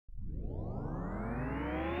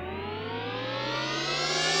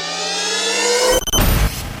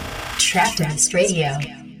Traktivist Radio.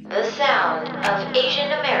 The sound of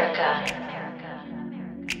Asian America.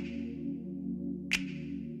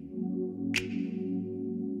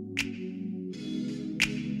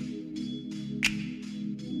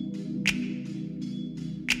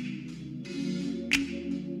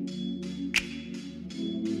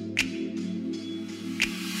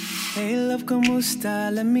 Hey love, como esta?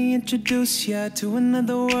 Let me introduce ya to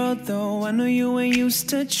another world though. I know you ain't used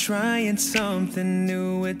to trying something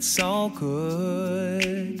new, it's all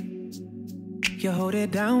good. You hold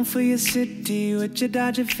it down for your city with your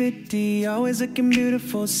Dodger 50. Always looking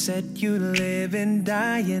beautiful, said you live and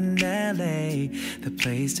die in LA, the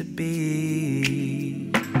place to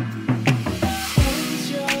be.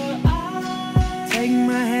 Close your eyes. Take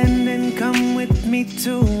my hand and come with me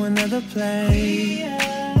to another place.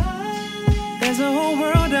 There's a whole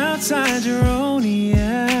world outside your own,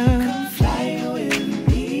 yeah. Come fly with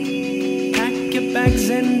me. Pack your bags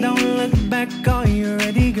and don't look back, are you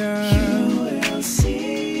ready, girl? You will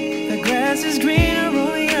see the grass is greener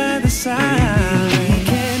on the other side. We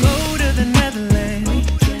can go to the Netherlands,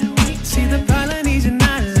 see the Polynesian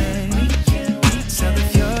islands, sail the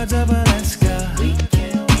fjords of Alaska,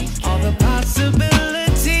 all the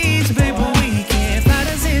possibilities, baby, we can fly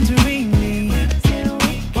to Santorini,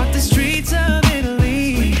 walk the streets of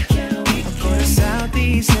Italy, or go to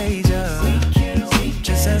Southeast Asia,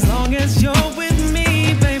 just as long as you're with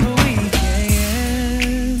me, baby, we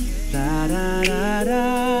can. La da da da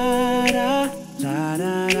da, la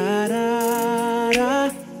da da da da,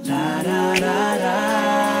 la da da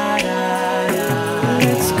da da.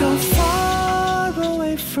 Let's go far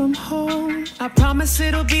away from home. I promise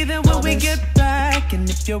it'll be there when we get back. And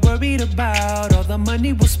if you're worried about all the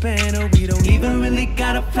money we'll spend, or we don't even really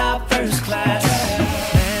gotta fly first class,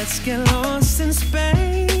 let's get lost in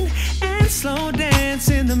Spain and slow dance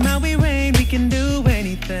in the Maui rain. We can do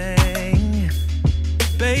anything,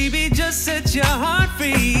 baby, just set your heart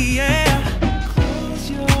free, yeah. Close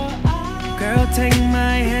your eyes. Girl, take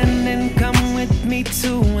my hand and come with me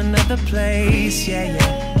to another place, yeah,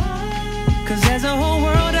 yeah. Cause there's a whole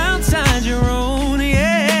world outside your own, yeah.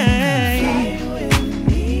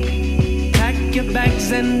 Pack your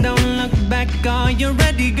bags and don't look back, are you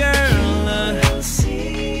ready, girl?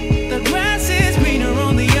 The grass is greener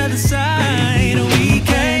on the other side. We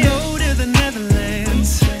can go to the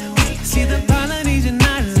Netherlands, see the Polynesian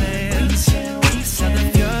islands, sail the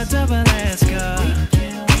fjords of Alaska,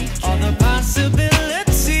 all the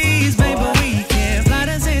possibilities, baby, we can fly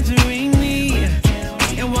to Santorini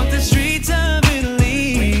and walk the streets of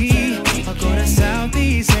Italy, or go to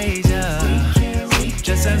Southeast Asia,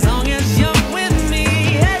 just as long as you're with me.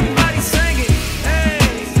 Everybody sing it, hey.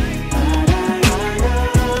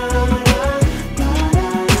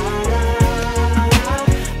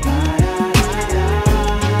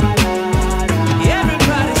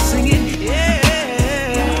 Everybody sing it, yeah.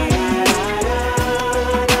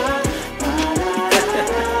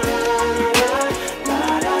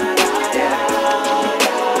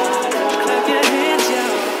 Clap your hands,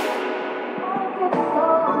 y'all.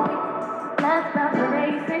 Let's stop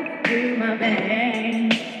racing through my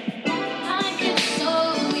veins. I get so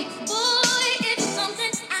weak, boy, it's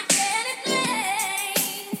something I can't explain.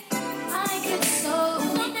 I get so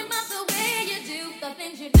something about the way you do the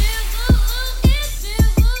things you do.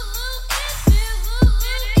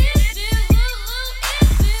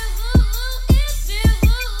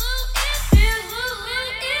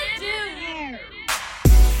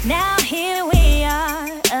 Now here we are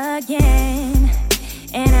again,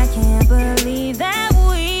 and I can't believe that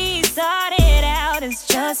we started out as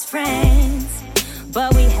just friends,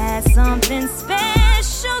 but we had something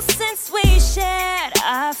special since we shared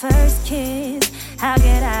our first kiss. How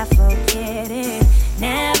could I forget it?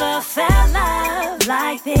 Never felt love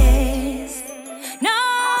like this. No,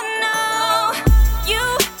 no,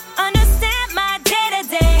 you understand my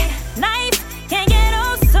day-to-day life can get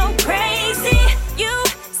oh so crazy. You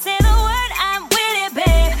say the word, I'm with it,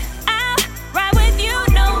 babe. I'll ride with you,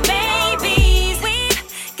 no babies. We've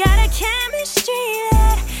got a chemistry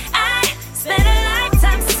that I spent a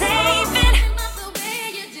lifetime saving.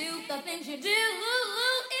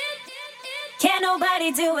 Can't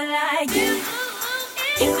nobody do it like you.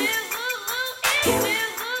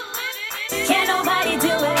 Can't nobody do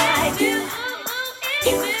it like you.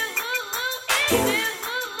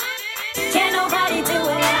 Can't nobody do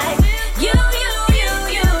it like you, you.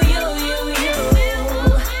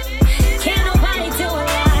 Can't nobody do it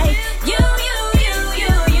like you.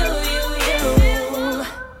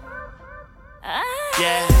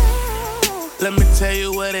 Yeah, let me tell you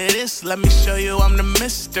what it of this. Let me show you I'm the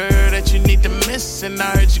mister that you need to miss. And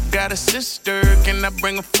I heard you got a sister. Can I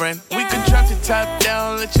bring a friend? We could drop the top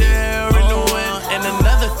down, let your hair in the wind. And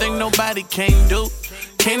another thing nobody can do.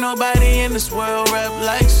 Can't nobody in this world rap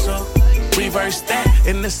like so. Reverse that,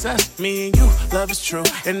 and it's us, me and you, love is true.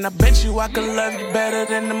 And I bet you I can love you better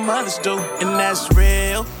than the mothers do. And that's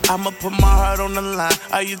real, I'ma put my heart on the line.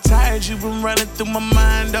 Are you tired? You been running through my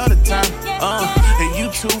mind all the time. And you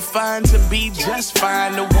too fine to be just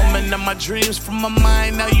fine. The woman of my dreams from my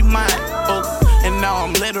mind, now you mine. Oh, and now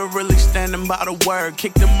I'm literally standing by the word.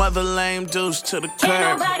 Kick them other lame dudes to the curb.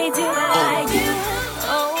 Can't nobody do it like you.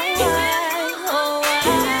 Oh,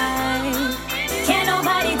 can't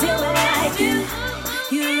nobody do it like you.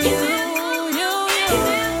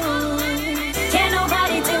 Can't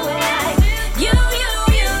nobody do it like you.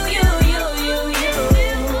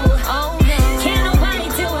 Oh no. Can't nobody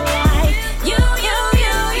do it like you.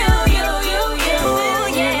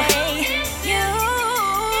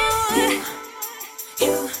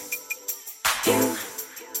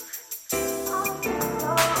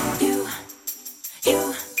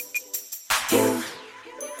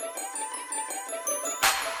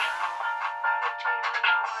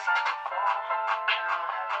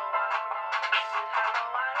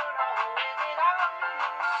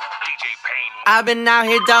 I've been out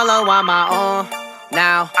here dolo on my own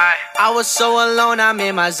now. I was so alone, I'm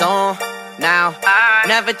in my zone now.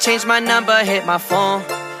 Never changed my number, hit my phone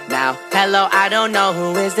now. Hello, I don't know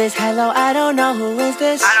who is this. Hello, I don't know who is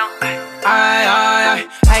this. Alright.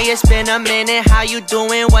 Hey, it's been a minute, how you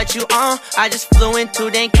doing, what you on? I just flew into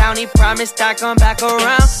Dane County, promised I'd come back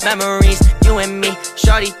around. Memories, you and me,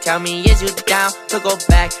 shorty tell me, is you down to go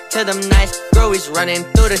back to them nights, growies running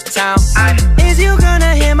through the town? Is you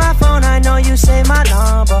gonna hit my phone? I know you say my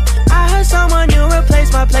number. I heard someone new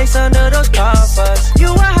replaced my place under those covers.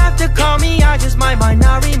 You will have to call me, I just might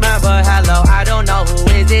not remember. Hello, I don't know who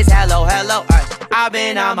is this. Hello. I've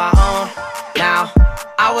been on my own now.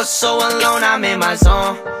 I was so alone, I'm in my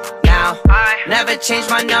zone now. Never changed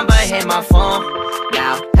my number, hit my phone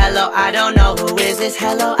now. Hello, I don't know who is this.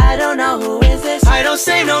 Hello, I don't know who is this. I don't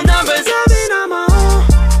say no numbers, I've been on my own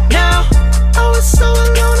now. I was so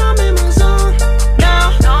alone, I'm in my zone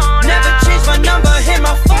now. Never changed my number, hit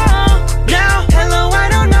my phone now. Hello, I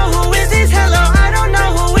don't know who is this. Hello, I don't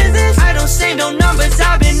know who is this. I don't say no numbers,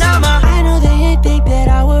 I've been on my. I know that you think that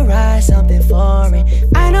I would write something foreign.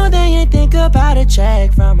 I know that you think about a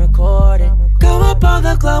check from recording. Go up all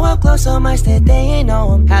the glow up close so much that they ain't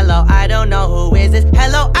know him. Hello, I don't know who is this.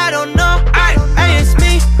 Hello, I don't know. Hey, it's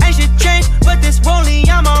me, ain't shit changed, but this rollie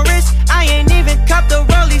on my wrist. I ain't even cop the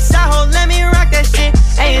rollie, Saho, let me rock that shit.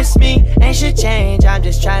 Hey, it's me, ain't shit changed, I'm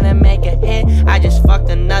just trying to make a hit. I just fucked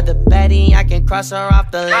another Betty, I can cross her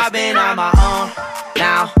off the list. I've been on my own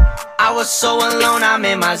now. I was so alone, I'm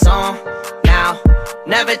in my zone now.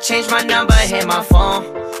 Never changed my number, hit my phone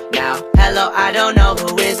now. Hello, I don't know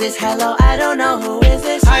who is this. Hello, I don't know who is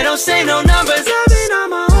this. I don't say no numbers, I've been on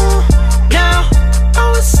my own now.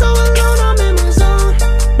 I was so alone, I'm in my zone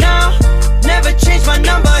now. Never changed my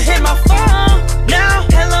number, hit my phone now.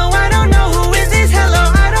 Hello, I don't know who is this.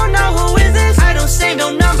 Hello, I don't know who is this. I don't say no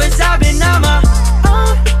numbers, I've been on my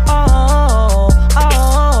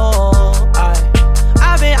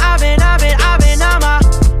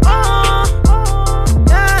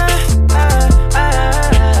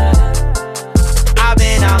I've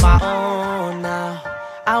been on my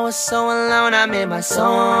I was so alone, I'm in my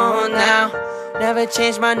zone now. Never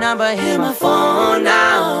changed my number, hit my phone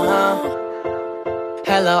now.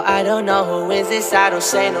 Hello, I don't know who is this, I don't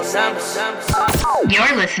say no numbers.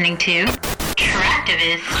 You're listening to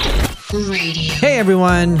Traktivist Radio. Hey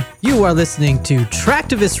everyone, you are listening to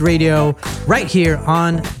Traktivist Radio right here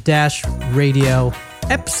on Dash Radio,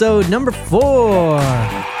 episode number 4.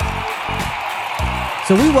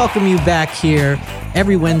 So we welcome you back here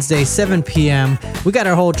every Wednesday, 7 p.m. We got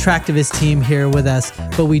our whole Traktivist team here with us,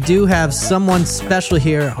 but we do have someone special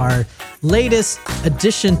here, our latest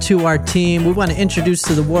addition to our team. We want to introduce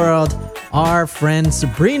to the world our friend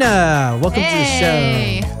Sabrina. Welcome to the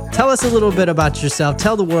show. Tell us a little bit about yourself.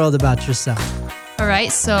 Tell the world about yourself. All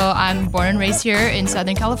right, so I'm born and raised here in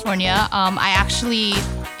Southern California. I actually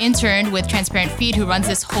interned with Transparent Feed, who runs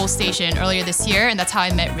this whole station, earlier this year, and that's how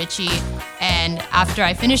I met Richie. And after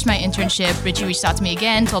I finished my internship, Richie reached out to me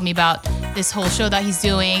again, told me about this whole show that he's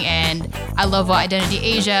doing, and I love what Identity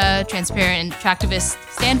Asia, Transparent, and Traktivist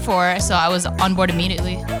stand for, so I was on board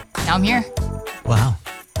immediately. Now I'm here. Wow,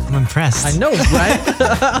 I'm impressed. I know, right?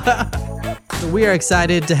 So we are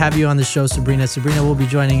excited to have you on the show, Sabrina. Sabrina will be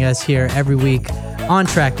joining us here every week on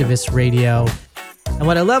Traktivist Radio. And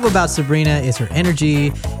what I love about Sabrina is her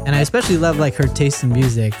energy, and I especially love like her taste in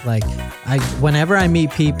music. Like whenever I meet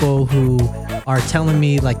people who are telling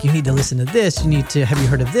me like, you need to listen to this, have you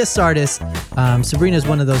heard of this artist? Sabrina is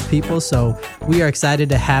one of those people, so we are excited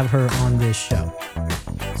to have her on this show.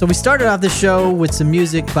 So we started off the show with some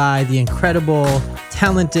music by the incredible,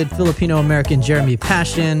 talented Filipino-American Jeremy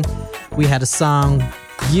Passion. We had a song,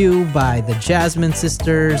 You, by the Jasmine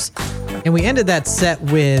Sisters. And we ended that set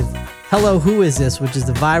with Hello, Who Is This?, which is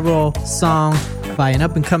the viral song by an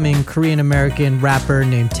up-and-coming Korean-American rapper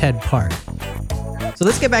named Ted Park. So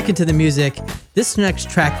let's get back into the music. This next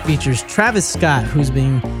track features Travis Scott, who's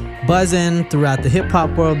been buzzing throughout the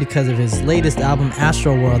hip-hop world because of his latest album,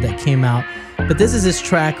 Astro World, that came out. But this is his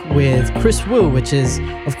track with Chris Wu, which is,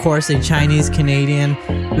 of course, a Chinese-Canadian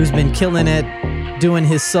who's been killing it, doing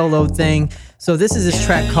his solo thing. So this is his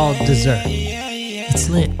track called Dessert. It's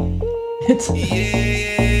lit. It's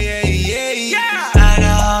lit. I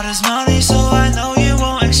got all this money, so I know you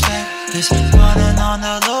won't expect this. Running on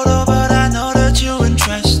the loader, but I know that you're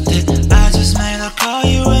interested. I just made a call,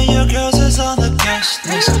 you and your girls is on the guest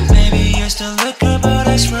list. Maybe you're still looking, but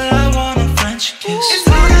I swear I want a French kiss.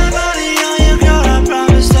 All that money on you, girl, I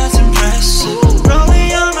promise that's impressive.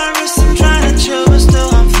 Rolling on my wrist, I'm trying to chill, but still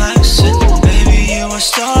I'm flexing. Baby, you a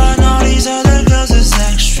star, and all these other girls is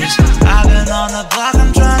extras. I've been on the block,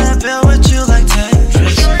 I'm trying to build with you like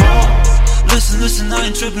Tetris. Listen, I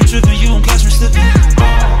ain't tripping, you won't catch me slipping.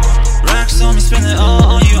 Racks on me, spend it all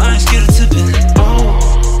on you, I ain't scared of tipping.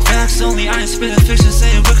 Facts only, I ain't spitting fiction, say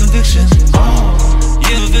it with conviction.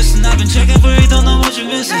 You listen, I've been checking, but you don't know what you're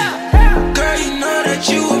missing. Girl, you know that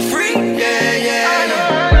you a freak,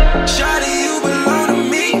 yeah. Shawty, you belong to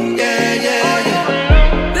me, yeah.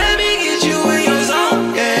 Let me get you in your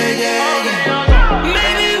zone, yeah.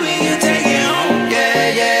 Maybe we can take it home,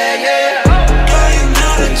 yeah. Girl, you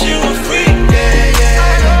know that you a freak, yeah.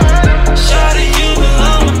 Shawty, you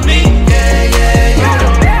belong with me, yeah.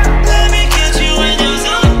 Let me get you in your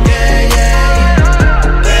zone, yeah.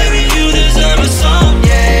 Baby, you deserve a song,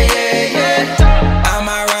 yeah. I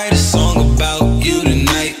might write a song about you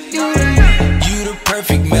tonight. You the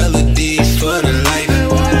perfect melody for the life.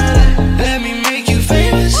 Let me make you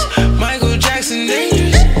famous, Michael Jackson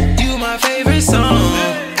dangerous. You my favorite song,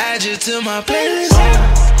 add you to my playlist.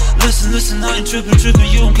 Listen, I ain't tripping,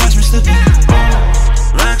 you won't catch me slipping.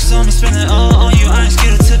 Racks on me, spend it all on you, I ain't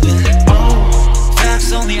scared of tipping.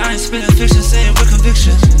 Facts only, I ain't spitting fiction, say it with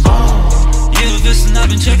conviction. You listen, I've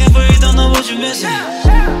been checking, but you don't know what you're missing.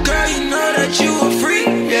 Girl, you know that you a freak,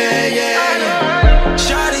 yeah.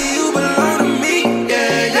 Shawty, you belong to me,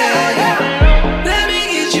 yeah. Let me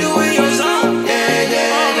get you in your zone, yeah.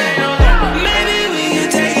 Maybe we can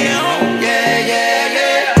take it home, yeah.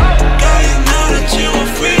 Girl, you know that you a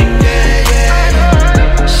freak, yeah.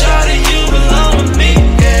 Shawty, you belong with me,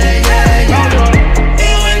 yeah.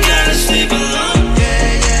 You ain't gotta sleep alone,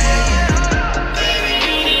 yeah.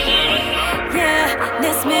 Yeah,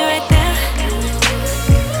 that's me right there.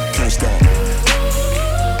 Can't stop.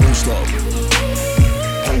 Won't stop.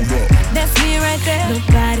 Hold up. That's me right there.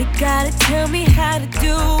 Nobody gotta tell me how to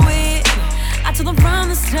do it. I told them from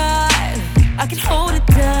the start, I can hold it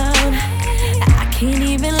down. I can't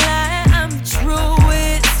even lie, I'm the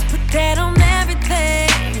truest. Put that on everything,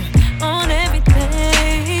 on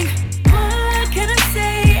everything. What can I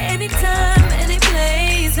say? Anytime, any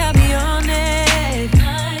place, I'll be on it.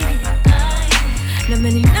 Not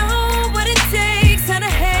many know what it takes, how to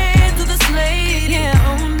handle this lady, yeah,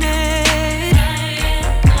 own it.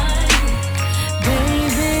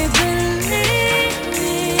 Baby, believe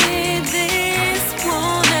me, this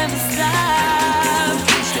won't ever stop.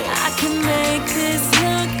 I can make this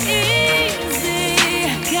look easy.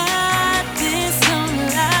 Got this on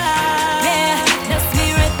lock. Yeah, that's me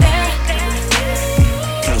right there.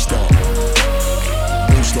 Can't stop.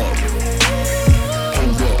 Won't stop.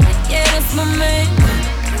 Hold up. Yeah, that's my man.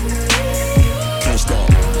 Can't stop.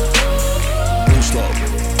 Won't stop.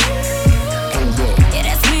 Hold up. Yeah,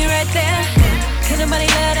 that's me right there. Can nobody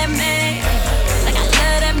love that man like I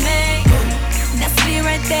love that man? That's me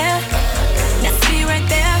right there. That's me right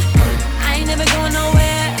there. I ain't never going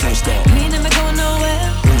nowhere. Can't stop. He ain't never going nowhere.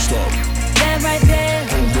 Won't stop. That right there.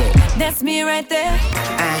 Hold up. That's me right there.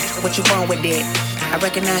 What you want with it? I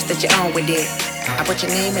recognize that you're on with it. I put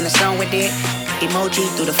your name in a song with it. Emoji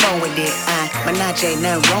through the phone with it. Menage, ain't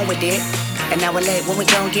nothing wrong with it. And now we're late when we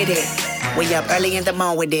gon' get it. We up early in the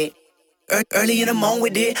morning with it. Early in the morning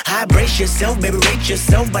with it. High brace yourself, baby, rate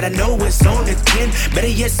yourself. But I know it's on the 10. Better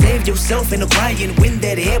yet, save yourself in the crying when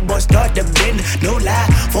that head boy start to bend. No lie,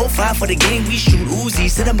 4-5 for the game. We shoot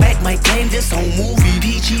Uzis to the Mac, might claim this whole movie.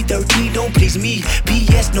 PG-13 don't please me.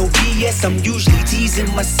 PS, no BS. I'm usually teasing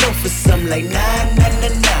myself for something like nah.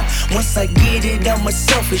 Once I get it, I'm a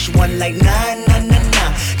selfish one like nah.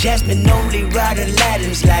 Jasmine only ride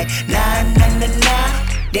Aladdin's like nah.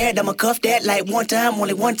 Dad, I'ma cuff that like one time,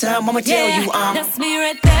 only one time. I'ma tell you that's me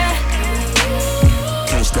right there.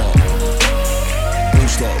 Can't stop. Won't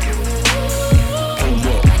stop. Hold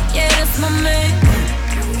up. Yeah, that's my man.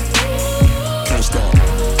 Can't stop.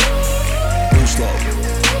 Won't stop.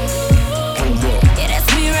 Hold up. Yeah, that's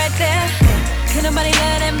me right there. Can nobody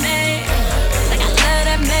love that man like I love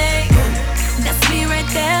that man? That's me right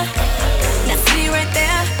there. That's me right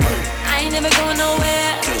there. I ain't never going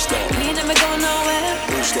nowhere. Can't stop. We ain't never going nowhere.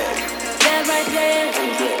 Won't stop. That right there.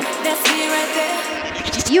 That's me right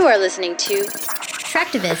there. You are listening to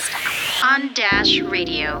Traktivist on Dash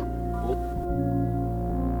Radio.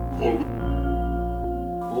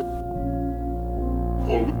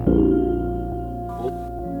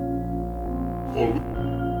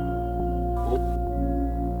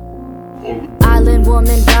 Island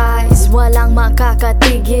woman rise, walang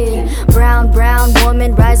makakatigil. Brown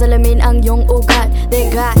woman rise, alamin ang iyong ugat. They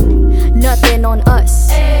got nothing on us,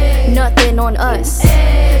 nothing on us,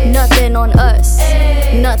 nothing on us,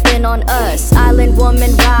 nothing on us. Island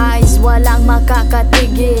woman rise, walang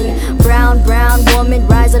makakatigil. Brown woman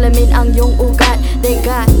rise, alamin ang iyong ugat. They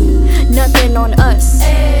got nothing on us,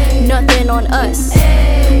 nothing on us,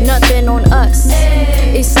 nothing on us.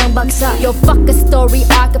 Isang bagsak. Yo, fuck a story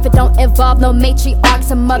arc if it don't involve no matriarch.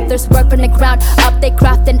 Some mothers work from the ground up, they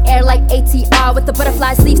craft an air like ATR with the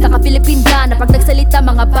butterfly sleeves. Naka-Philippine Ghana, pag nagsalita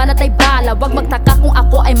mga banat ay bala. Wag magtaka kung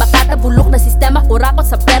ako ay makatabulok na sistema. Kurakot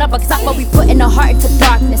sa pera, bagsak. But we put in our heart into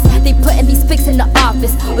darkness. They putting these pigs in the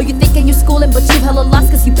office. Or you thinking you schooling but you hella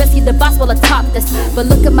lost, cause you best see the boss while I top this.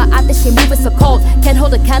 But look at my ate, she moving so cold. Can't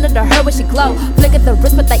hold a candle to her when she glow. Flick at the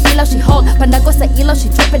wrist with that ilaw she hold. Panago sa ilaw,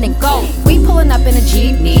 she dripping in gold. We pulling up in a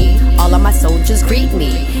jeepney. All of my soldiers greet me.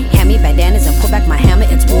 Hand me bandanas and pull back my hammer.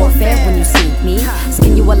 It's warfare when you see me.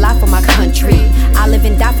 Skin you alive for my country. I live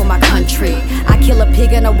and die for my country. I kill a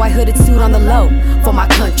pig in a white hooded suit on the low for my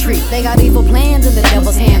country. They got evil plans in the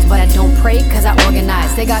devil's hands, but I don't pray cause I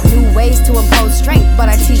organize. They got new ways to impose strength, but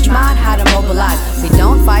I teach mine how to mobilize. We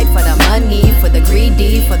don't fight for the money, for the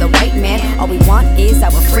greedy, for the white man. All we want is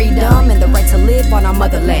our freedom and the right to live on our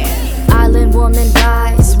motherland. Island woman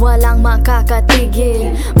rise, walang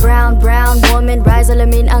makakatigil. Brown woman rise,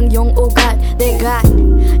 alamin ang iyong ugat. They got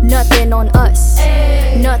nothing on us,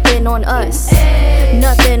 nothing on us,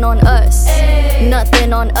 nothing on us,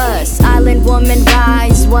 nothing on us. Island woman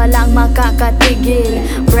rise, walang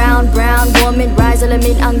makakatigil. Brown woman rise,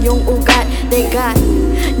 alamin ang iyong ugat. They got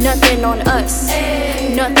nothing on us,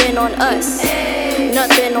 nothing on us,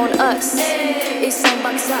 nothing on us. Isang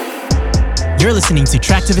bagsak. You're listening to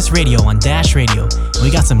Traktivist Radio on Dash Radio, and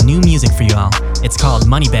we got some new music for you all. It's called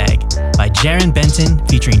Moneybag by Jaron Benton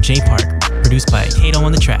featuring J Park, produced by Kato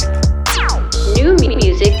on the track. New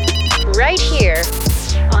music right here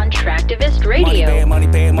on Traktivist Radio.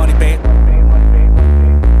 Moneybag.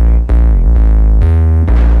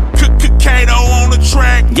 Kato on the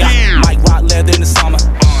track. Yeah, Mike rock leather in the summer.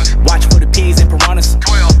 Watch for the pigs and piranhas.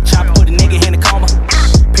 Chopper put a nigga in the coma.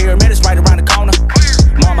 Pyramid is right around the corner.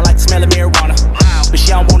 Mama like to smell of marijuana, but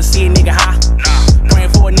she don't wanna see a nigga high.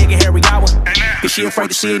 Praying for a nigga every hour, cause she afraid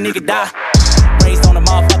to see a nigga die. Raised on the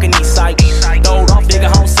motherfucking east side. Throwed off,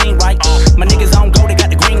 nigga, home scene right. My niggas on go, they got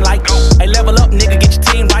the green light. Hey, level up, nigga, get your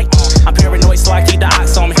team right. I'm paranoid, so I keep the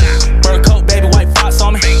ox on me. Bird coat, baby, white fox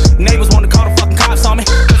on me. Neighbors wanna call the fucking cops on me,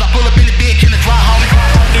 cause I pull up in the bitch in the dry, homie.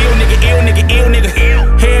 Ill nigga.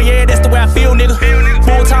 Hell yeah, that's the way I feel, nigga.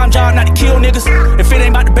 Full-time job, not to kill niggas. If it ain't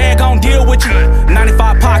about the bag, I don't deal with you.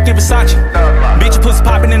 95 pocket Versace. Bitch, your pussy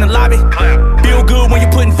popping in the lobby. Feel good when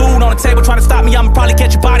you're putting food on the table. Try to stop me, I'ma probably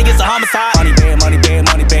catch your body. It's a homicide. Money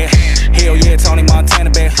bag. Hell yeah, Tony Montana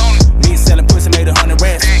bag. Me selling pussy made 100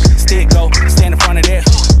 racks. Stick go, stand in front of that.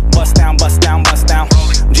 Bust down.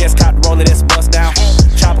 Just caught the roller, that's bust down.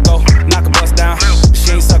 Chopper go, knock a bust down.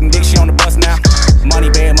 She ain't sucking dick, she on the bus now. Money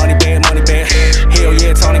bag. Hell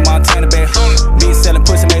yeah, Tony Montana bag. Me selling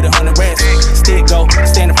pussy made 100 racks. Stick go,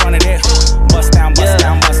 stand in front of that. Bust down.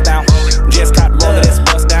 Just caught the roller, that's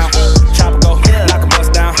bust down. Chopper go, knock a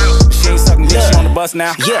bust down. She ain't sucking dick, she on the bus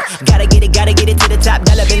now. Yeah, gotta get it to the top.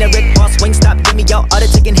 Dollar been a Rick Boss, wing stop. Give me your order,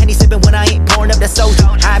 taking Henny, sipping when I ain't pouring up that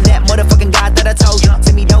soda. I'm that motherfucking guy that I told you.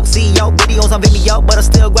 Send me dope, see yo, videos on Vimeo, but I'm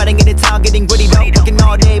still grinding in the town, getting gritty though. Working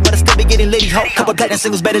all day, but I still be getting litty ho. Couple platinum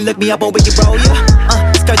singles, better look me up or we can roll ya.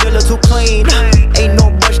 Skirt a little too clean. Ain't no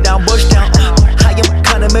bush down, bush down. I am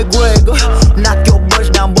Conor McGregor. Knock your bush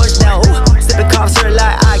down, bush down. Sipping cough syrup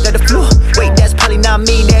like I got the flu. Wait, that's probably not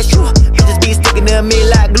me, that's you. Bitches be sticking to me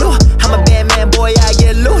like glue. I'm a bad man, boy, I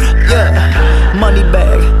get loot. Yeah, money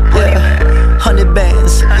bag, yeah. 100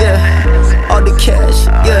 bands, yeah. All the cash,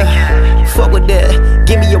 yeah. Fuck with that.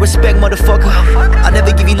 Give me your respect, motherfucker. I'll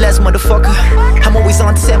never give you less, motherfucker. I'm always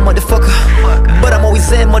on 10, motherfucker. But I'm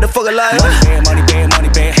always in, motherfucker, like money bad, money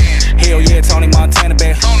bad. Hell yeah, Tony Montana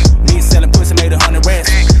bad. Me selling pussy made 100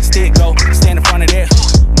 racks. Stick go, stand in front of that.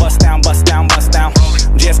 Bust down, bust down, bust down.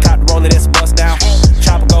 Just caught the roller, that's bust down.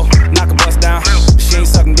 Chopper go, knock a bust down. She ain't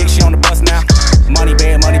sucking dick, she on the bus now. Money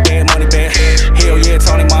bad, money bad, money bad. Hell yeah,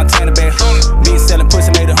 Tony Montana bad. Me selling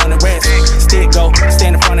pussy made 100 racks. Stick go,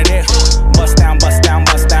 stand in front of that. Bust down, bust down,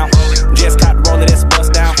 bust down. Just caught the roller, that's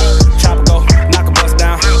bust down. Chopper go, knock a bust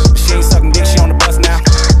down. She ain't sucking dick, she on the bus now.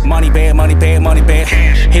 Money bad, money bad, money bad.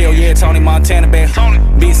 Hell yeah, Tony Montana bad.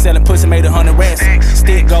 Be selling pussy made 100 racks.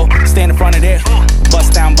 Stick go, stand in front of that.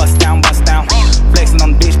 Bust down, bust down, bust down. Flexing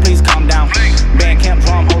on the bitch, please calm down. Band camp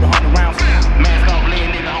drum, hold 100 rounds. Mask off, lay a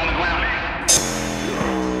nigga on the ground.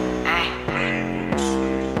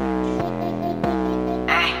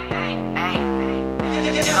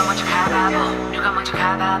 누가 먼저 가봐보 누가 먼저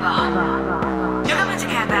가봐보 누가 먼저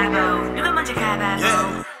가봐보 누가 먼저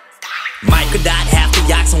가봐보 Michael Dot, half the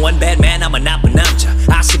yaks and one bad man, I'm a napping 남자.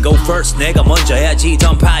 I should go first, 내가 먼저 해야지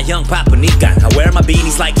던파 형 바쁘니까. I wear my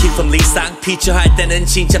beanies like kid from Li상. 피처 할 때는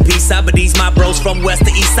진짜 비싸, but these my bros from west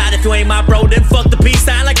to east side. If you ain't my bro, then fuck the peace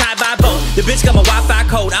sign like high by boat. The bitch got my Wi-Fi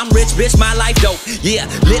code, I'm rich, bitch, my life dope. Yeah,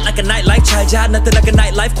 lit like a nightlife, chai jai, nothing like a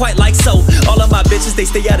nightlife, quite like so. All of my bitches, they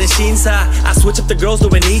stay out in Shinsa. I switch up the girls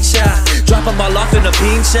doing Nietzsche. Drop them all off in a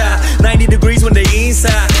pincha. 90 degrees when they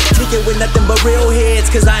inside. Take it with nothing but real heads,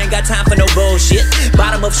 cause I ain't got time for no bullshit.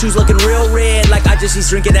 Bottom of shoes looking real red, like I just eat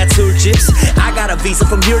drinking at two chips. I got a visa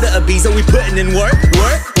from here to Ibiza, we putting in work,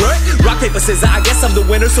 work, work. Rock, paper, scissors, I guess I'm the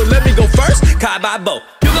winner, so let me go first. 가위바위보.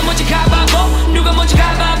 누가 먼저 가위바위보? 누가 먼저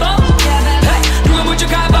가위바위보? 누가 먼저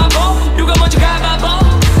가위바위보? 누가 먼저 가위바위보?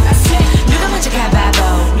 누가 먼저 가위바위보?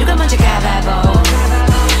 누가 먼저 가위바위보?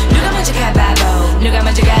 누가 먼저 가위바위보? 누가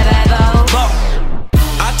먼저 가위바위보?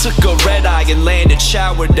 I took a red eye and landed,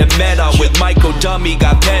 showered and met up with Michael Dummy.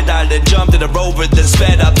 Got pedaled and jumped in a rover, then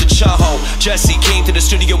sped up to Chaho. Jesse came to the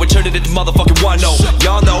studio and turned it into motherfucking 1-0.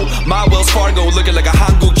 Y'all know my Wells Fargo looking like a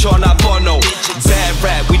Hanguk Chona Bono. Bad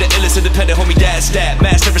rap, we the illest independent, homie, that's that.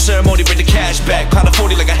 Master of ceremony, bring the cash back. Pound of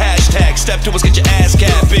 40 like a hashtag. Step to us, get your ass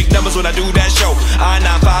capped. Big numbers when I do that show.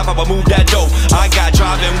 I-95, how I move that dope. I got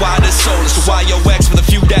driving wide as soul. It's the YOX for the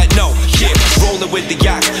few that know. Yeah, rolling with the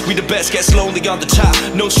yachts. We the best, get slowly on the top.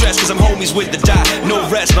 No stress, cause I'm homies with the dot. No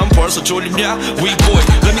rest, I'm parcel Jordan, yeah. We boy,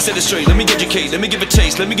 let me set it straight, let me educate, let me give a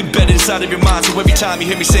taste, let me get better inside of your mind. So every time you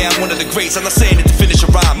hear me say I'm one of the greats, I'm not saying it to finish a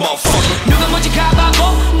rhyme, motherfucker. 누가 먼저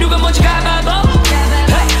가봐보, 누가 먼저 가봐보.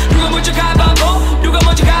 누가 먼저 가봐보, 누가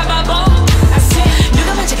먼저 가봐보.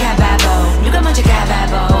 누가 먼저 가봐보, 누가 먼저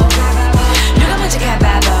가봐보. 누가 먼저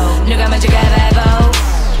가봐보, 누가 먼저 가봐보.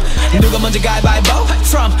 누가 먼저 가위바위보?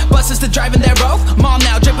 From buses to driving their road. Mom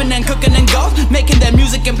now dripping and cooking and gold. Making their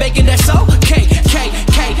music and baking their soul. Cake, cake,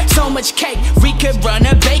 cake, so much cake. We could run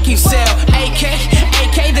a baking sale.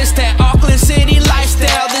 AK, this that Auckland City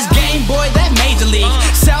lifestyle. This Game Boy, that Major League.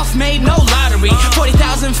 Self-made, no lottery.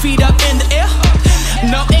 40,000 feet up in the air.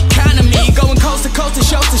 No economy. Going coast to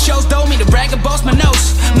shows. Don't mean to brag or boast my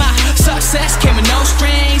nose. My success came with no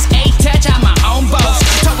strings. A-touch, I'm my own boss.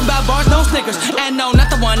 Talking about bars, no Snickers. And no, not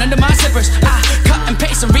the one under my zippers. I cut and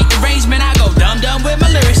paste and rearrange, man, I go dumb with my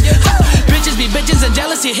lyrics. Bitches be bitches and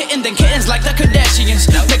jealousy hitting them kittens like the Kardashians.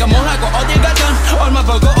 내가 뭘 하고 어딜 가든 얼마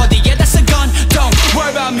벌고 어디에 that's a gun. Don't worry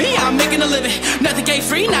about me, I'm making a living. Nothing ain't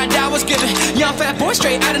free, not that was given. Young fat boy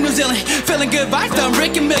straight out of New Zealand. Feeling good vibes, done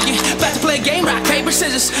Rick and Million. About to play a game, rock, paper,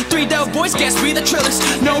 scissors. 3 dope boys, guess we the trillers.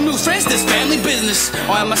 No new friends, this family business.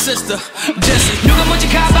 Oh, and my sister, Jessie. 누가 먼저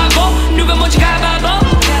가봐보, 누가 먼저 가봐보.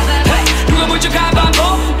 누가 먼저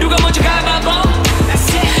가봐보, 누가 먼저 가봐보.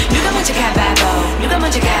 누가 먼저 가봐보, 누가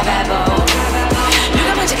먼저 가봐보.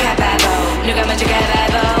 누가 먼저 가봐보, 누가 먼저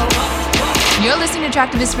가봐보. You're listening to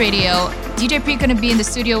Traktivist Radio. DJ Pre couldn't be in the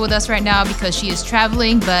studio with us right now because she is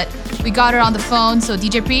traveling, but we got her on the phone. So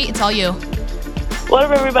DJ Pre, it's all you. What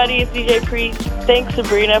up, everybody? It's DJ Pre. Thanks,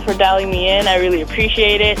 Sabrina, for dialing me in. I really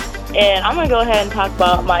appreciate it. And I'm going to go ahead and talk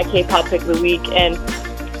about my K-pop pick of the week. And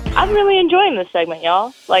I'm really enjoying this segment,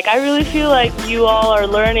 y'all. Like, I really feel like you all are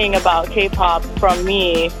learning about K-pop from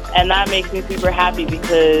me, and that makes me super happy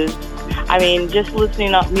because, I mean, just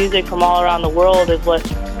listening to music from all around the world is what,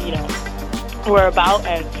 you know, we're about.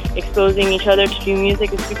 And exposing each other to new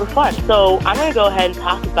music is super fun. So I'm going to go ahead and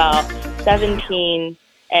talk about 17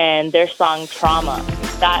 and their song Trauma.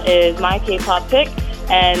 That is my K-pop pick.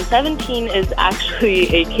 And 17 is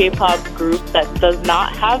actually a K-pop group that does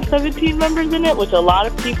not have 17 members in it, which a lot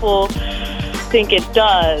of people think it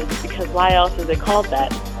does, because why else is it called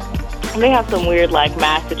that? They have some weird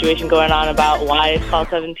math situation going on about why it's called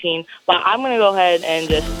 17, but I'm going to go ahead and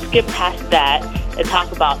just skip past that and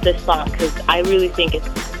talk about this song, because I really think it's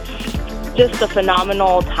just a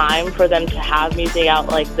phenomenal time for them to have music out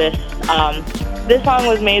like this. This song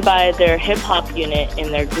was made by their hip-hop unit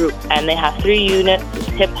in their group, and they have 3 units. It's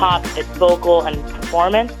hip-hop, it's vocal, and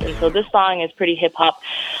performance, and so this song is pretty hip-hop,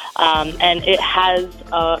 and it has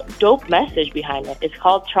a dope message behind it. It's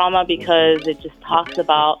called Trauma because it just talks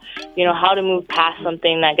about, how to move past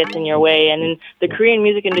something that gets in your way, and in the Korean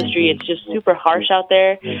music industry, it's just super harsh out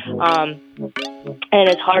there, and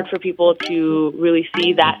it's hard for people to really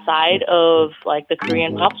see that side of, the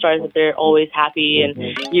Korean pop stars, that they're always happy and,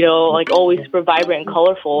 always super vibrant and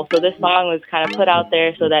colorful. So this song was kind of put out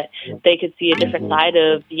there so that they could see a different side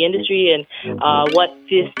of the industry and what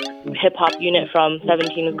this hip-hop unit from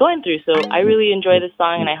 17 was going through. So I really enjoy this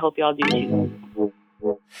song, and I hope y'all do too.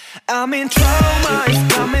 I'm in trauma,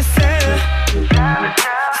 it's got me sad.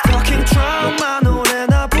 Stuck in trauma,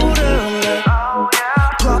 노래나 부를래.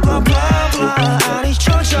 Blah blah blah blah, 아니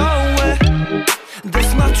저저해.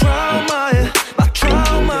 This my trauma, yeah, my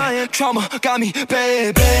trauma, yeah. Trauma got me,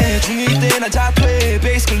 baby. 중2 때 난 자퇴,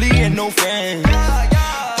 basically ain't no friend.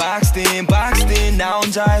 Boxed in, 나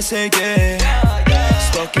혼자의 세계.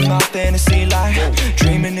 Stuck in my fantasy life,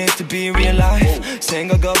 dreaming it to be real life.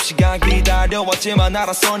 생각 없이 가 기다려왔지만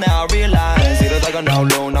알았어 now I realize. 이러다가 now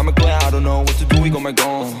alone 남을 거야 I don't know what to do 이거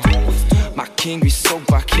말고. My king 귀속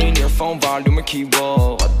박힌 earphone volume을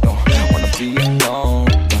키워. I don't wanna be alone.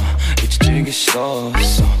 잊혀지기 싫어.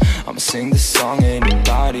 So I'ma sing this song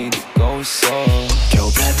anybody 듣고 있어.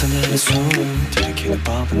 겨우 뱉어내는 숨 들이키는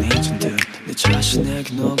법은 잊은 듯. 내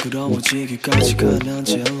자신에게 너그러워지기까지가 난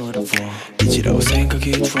제일 어려워. 이지라고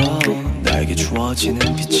생각이 들어. 나에게 주어지는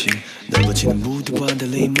빛이 넓어지는 무드와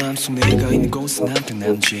달리 마음속 내가 있는 곳은 한평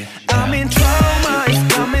남지. I'm in trauma, it's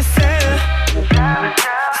got me sad.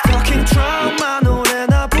 Stuck in trauma,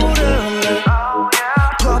 노래나 부를래.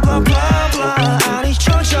 Blah blah blah blah, 아니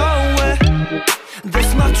저저해.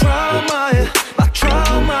 This my trauma, yeah, my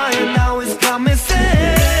trauma, yeah. Now it's got me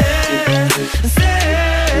sad,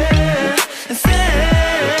 sad, sad.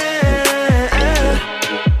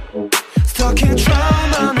 Stuck in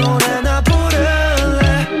trauma, 노래나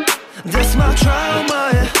부를래. This my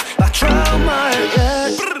trauma, yeah, my trauma,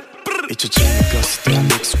 yeah. 잊혀지는 것에 대한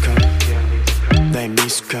익숙함, 나의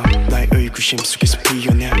미숙함, 나의 의구심 속에서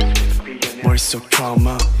피어나 머릿속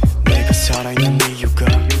트라우마. 내가 살아있는 이유가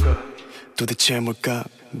도대체 뭘까?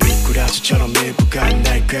 미꾸라지처럼 일부가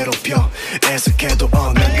날 괴롭혀 애석해도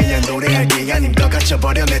난 그냥 노래하기 아님 더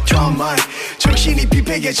갇혀버려 내 트라우마에. 정신이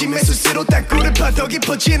비폐해지면 스스로 땅굴을 파 더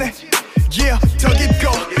깊어지네. Yeah, 더 깊고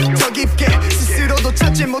더 깊게 스스로도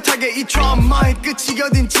찾지 못하게 이 트라우마의 끝이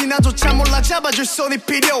어딘지 나조차 몰라 잡아줄 손이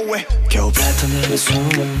필요해. 겨우 뱉어내는 숨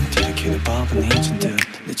들이키는 법은 잊은 듯.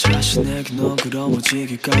 내 자신에게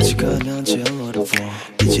너그러워지기까지가 난 제일 어려워.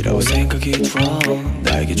 이지라고 생각이 들어.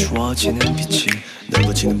 나에게 주어지는 빛이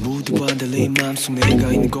넓어지는 무드와 달리 마음속 내가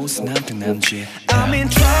있는 곳은 한평 남지. I'm in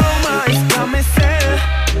trauma, it's got me sad.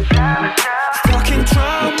 Stuck in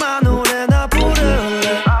trauma, 노래나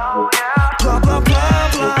부를래. Blah blah blah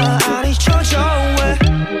blah, 아니 저저해.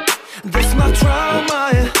 This my trauma,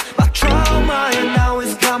 yeah, my trauma, yeah. Now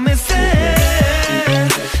it's got me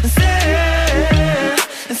sad, sad,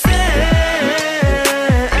 sad.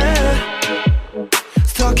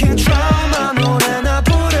 Stuck in trauma, 노래나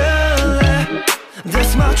부를래.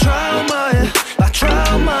 This my trauma, yeah, my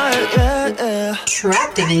trauma, yeah.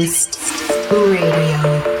 Traktivist Radio.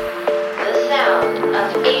 The sound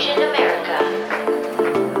of Asian America.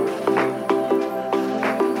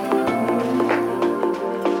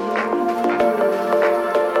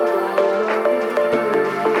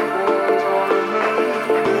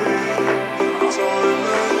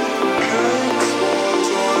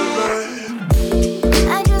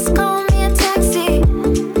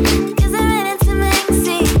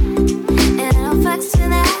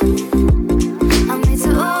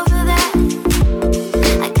 Over that.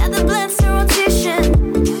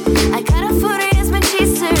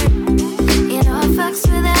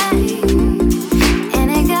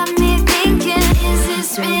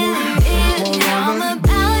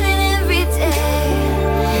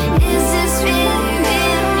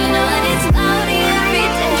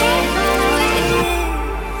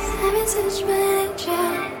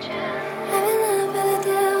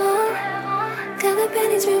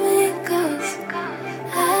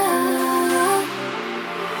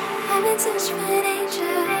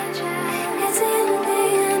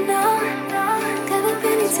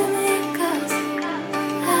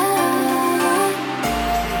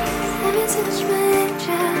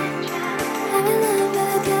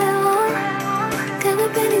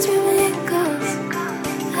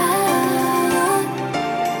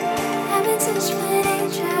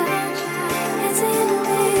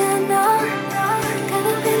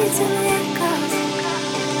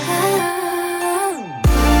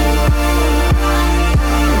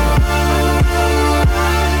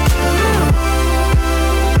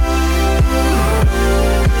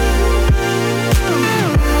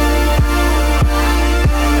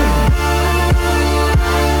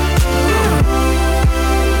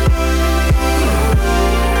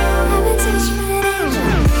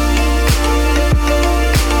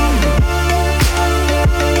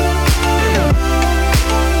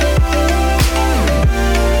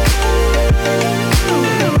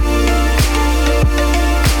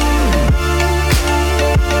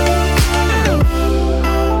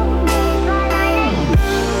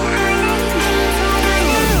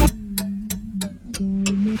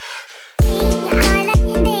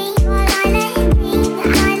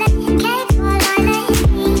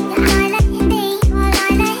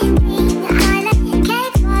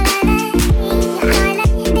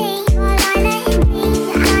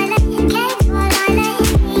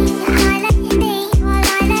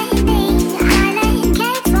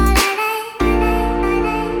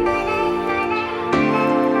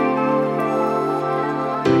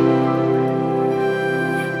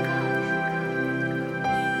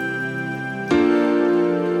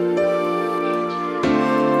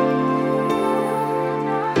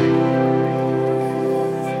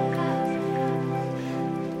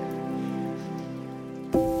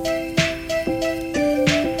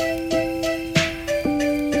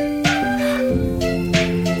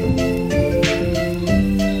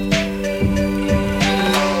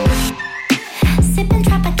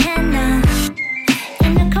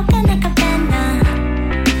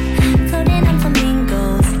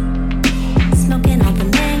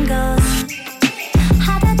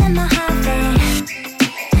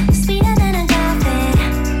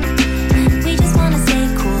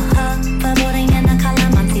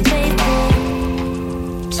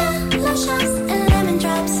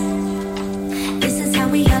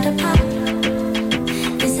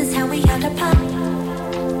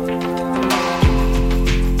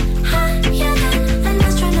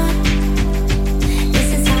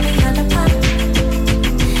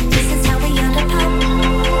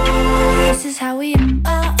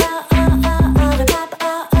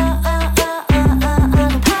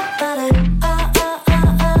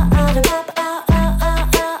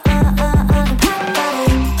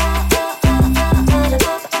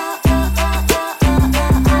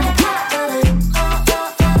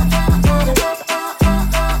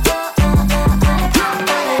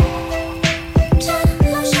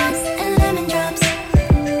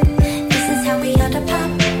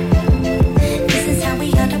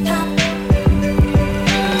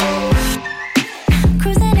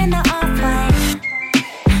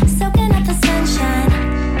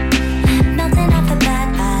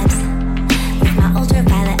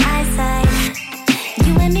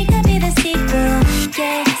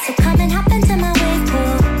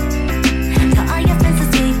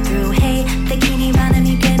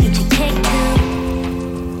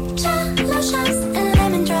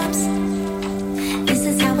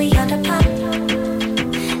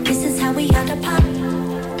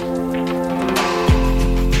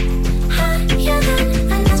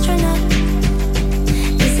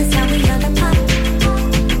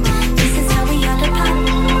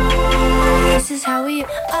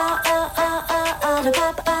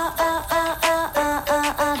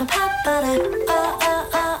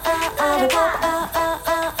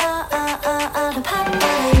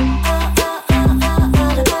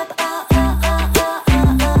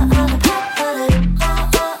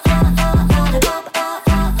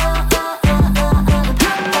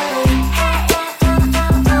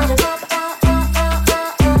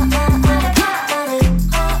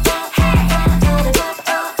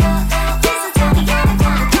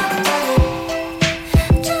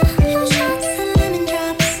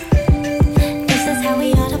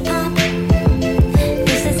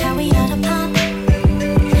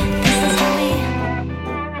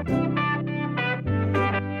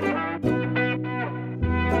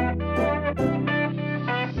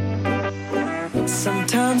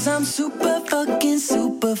 Sometimes I'm super fucking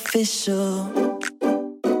superficial,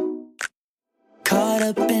 caught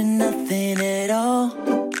up in nothing at all.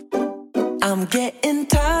 I'm getting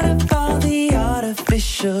tired of all the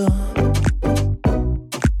artificial.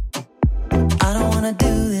 I don't wanna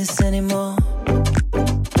do this anymore.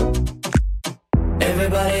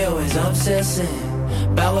 Everybody always obsessing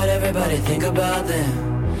about what everybody think about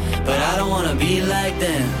them, but I don't wanna be like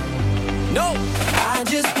them. No, I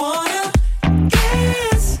just wanna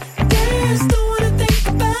dance, dance, don't wanna think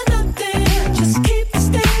about nothing. Just keep the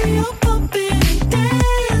stereo pumping and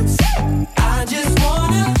dance. I just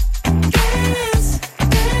wanna dance,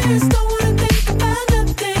 dance, don't wanna think about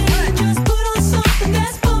nothing. Just put on something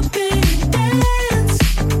that's pumping and dance.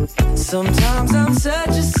 Sometimes I'm such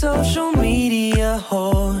a social media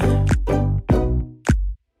whore.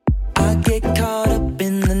 I get caught up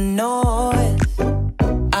in the noise.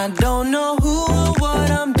 I don't know who or what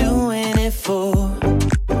I'm doing it for.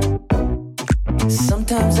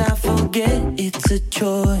 Sometimes I forget it's a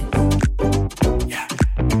choice. Yeah.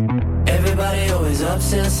 Everybody always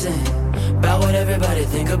obsessing about what everybody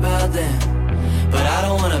think about them, but I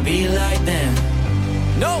don't wanna be like them.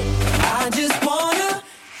 No, I just wanna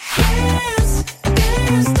dance,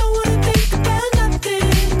 dance, don't wanna think about nothing.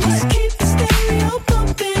 Just keep the stereo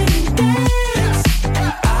pumping and dance.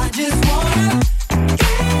 I just wanna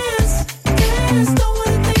dance, dance, don't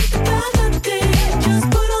wanna think about nothing. Just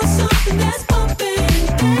put on something that's pumping and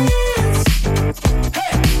dance.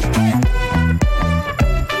 Hey, hey.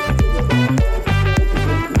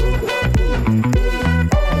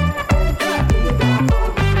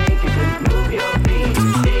 Move your feet,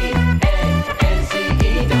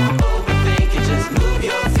 D-A-N-C-E. Don't overthink it, just move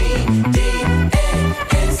your feet.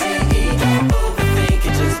 D-A-N-C-E. Don't overthink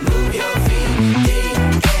it, just move your feet.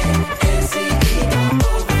 D-A-N-C-E. Don't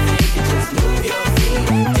overthink it, just move your feet.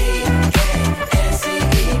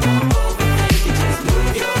 D-A-N-C-E. Don't overthink it, just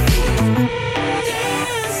move your feet.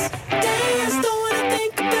 Dance, dance, don't wanna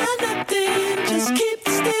think about nothing. Just keep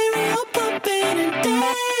the stereo pumping and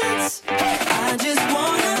dance. I just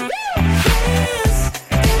wanna dance,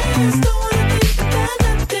 dance, don't wanna think about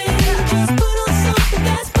nothing. Just put on something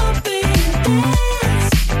that's pumping and dance.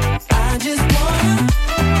 I just wanna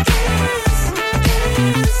dance,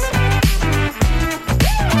 dance.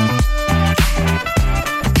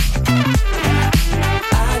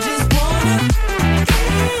 I just wanna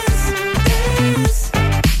dance, dance.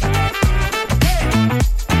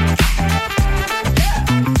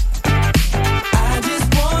 I just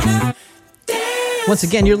wanna dance. Once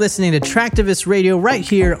again, you're listening to Traktivist Radio right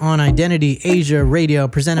here on Identity Asia Radio,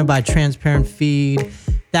 presented by Transparent Feed.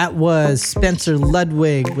 That was Spencer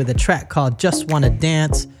Ludwig with a track called Just Wanna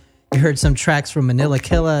Dance. You heard some tracks from Manila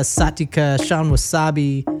Killa, Satika, Sean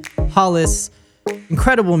Wasabi, Hollis.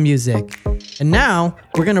 Incredible music. And now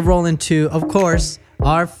we're going to roll into, of course,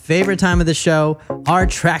 our favorite time of the show, our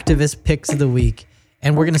Traktivist Picks of the Week.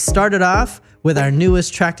 And we're going to start it off with our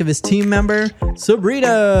newest Traktivist team member,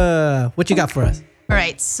 Sabrina. What you got for us? All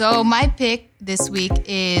right, so my pick this week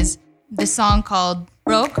is this song called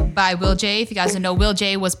Broke by Will J. If you guys don't know, Will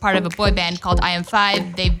J was part of a boy band called I Am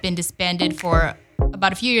 5. They've been disbanded for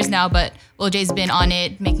about a few years now, but Will J's been on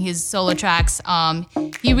it, making his solo tracks.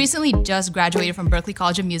 He recently just graduated from Berklee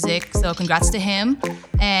College of Music, so congrats to him.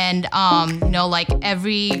 And, like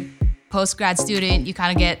every post-grad student, you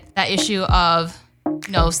kind of get that issue of,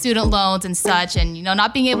 student loans and such, and,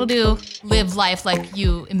 not being able to live life like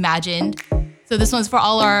you imagined. So this one's for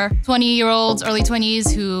all our 20-year-olds, early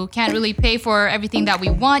 20s who can't really pay for everything that we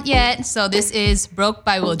want yet. So this is Broke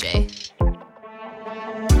by Will J.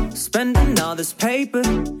 Spending all this paper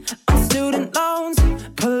on student loans.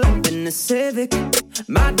 Pull up in the Civic,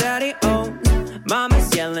 my daddy owns.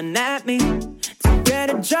 Mama's yelling at me to get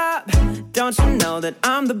a job. Don't you know that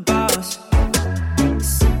I'm the boss?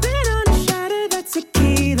 Sipping on a shot of that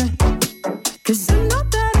tequila, 'cause I know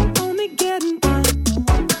that I'm only getting one.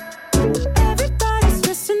 Everybody's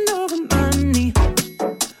stressing over money.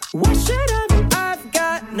 What should I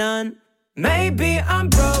none. Maybe I'm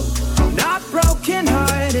broke, not broken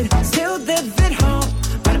hearted, still live at home,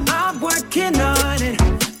 but I'm working on it.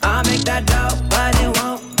 I'll make that dough, but it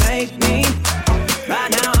won't make me. Right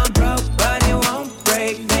now I'm broke, but it won't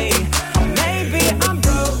break me. Maybe I'm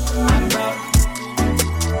broke, I'm broke,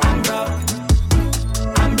 I'm broke,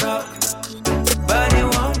 I'm broke, but it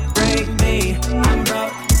won't break me. I'm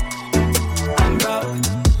broke, I'm broke,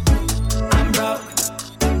 I'm broke,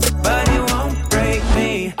 but it won't break me.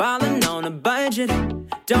 Ballin' on a budget,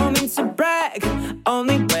 don't mean to brag,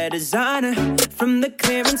 only wear designer from the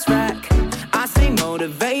clearance rack. I stay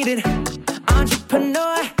motivated,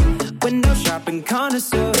 entrepreneur, window shopping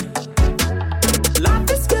connoisseur. Life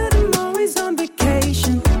is good, I'm always on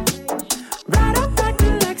vacation. Ride out back,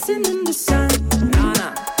 relaxing in the sun. Nah.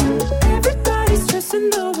 Everybody's stressing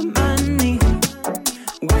over money.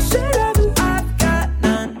 What should I do? I've got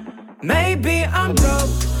none. Maybe I'm broke,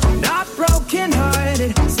 not broken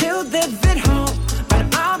hearted, still live at home, but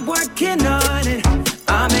I'm working on it.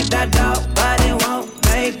 I'll make that dough, but it won't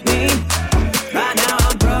make me. Right now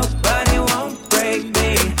I'm broke, but it won't break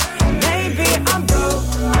me. Maybe I'm broke,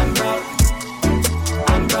 I'm broke,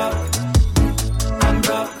 I'm broke, I'm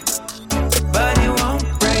broke, but it won't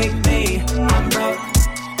break me. I'm broke,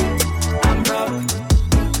 I'm broke,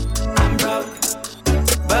 I'm broke,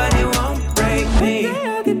 but it won't break me. One day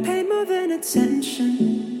I'll get paid more than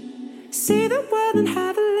attention, see the world and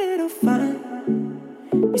have a little fun.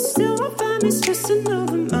 You still won't find me stressing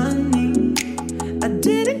over money. I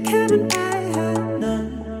didn't care when I had none.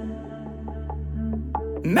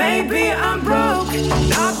 Maybe I'm broke,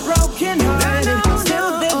 not broken hearted,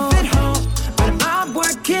 still live at home, but I'm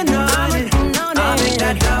working on it. I'll make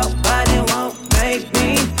that dough, but it won't make me.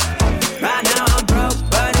 Right now I'm broke,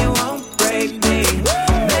 but it won't break me.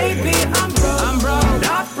 Maybe I'm broke,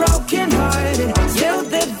 not broken hearted, still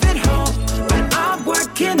live at home, but I'm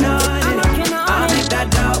working on it. I'll make that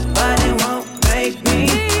dough, but it won't make me.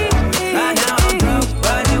 Right now I'm broke,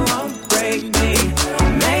 but it won't break me.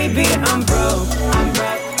 Maybe I'm broke, I'm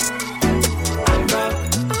broke, I'm broke,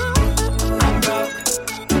 I'm broke,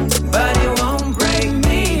 but it won't break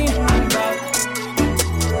me. I'm broke,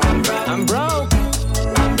 I'm broke, I'm broke,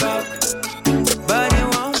 I'm broke, but it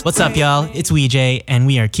won't. What's up, y'all? It's Weejay, and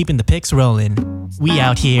we are keeping the picks rolling. We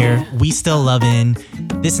out here, we still lovin'.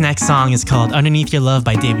 This next song is called Underneath Your Love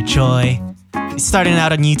by David Choi. He's starting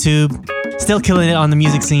out on YouTube, still killing it on the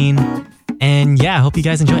music scene. And yeah, I hope you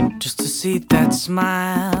guys enjoy it. Just to see that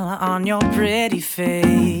smile on your pretty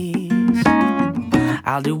face,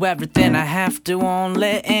 I'll do everything I have to, won't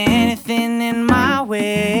let anything in my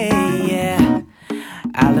way, yeah.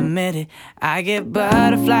 I'll admit it, I get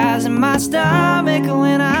butterflies in my stomach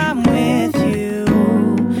when I'm with you.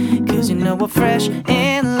 Cause you know we're fresh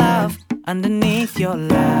in love. Underneath your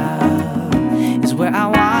love is where I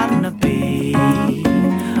wanna be.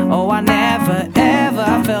 Oh, I never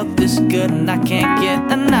ever felt this good, and I can't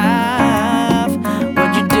get enough.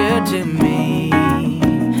 What you do to me,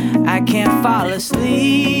 I can't fall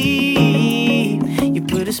asleep. You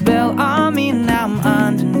put a spell on me, now I'm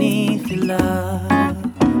underneath your love.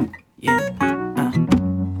 Yeah.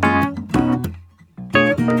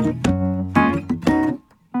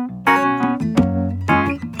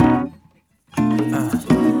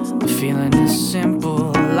 Feeling is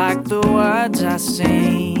simple like the words I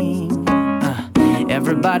sing.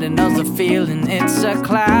 Everybody knows the feeling, it's a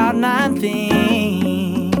cloud nine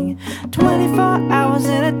thing. 24 hours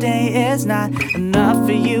in a day is not enough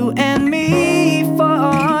for you and me,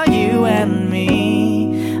 for you and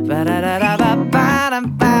me.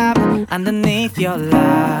 Ba-da-da-da-ba-ba-da-ba. Underneath your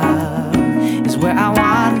love is where I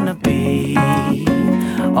wanna be.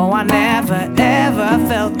 Oh, I never ever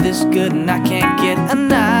felt this good, and I can't get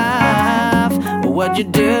enough. What you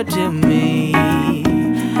do to me,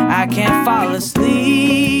 I can't fall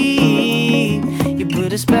asleep. You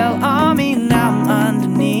put a spell on me, now I'm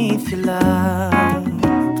underneath your love.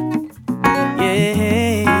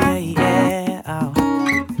 Yeah, yeah. Oh.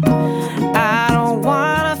 I don't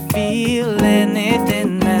wanna feel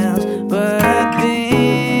anything else but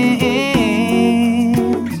this.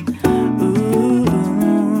 Ooh.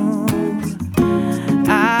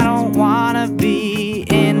 I don't wanna be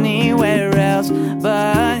anywhere else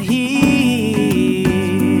but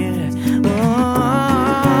here.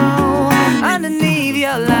 Oh, underneath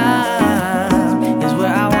your love is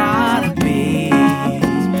where I wanna be.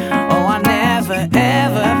 Oh, I never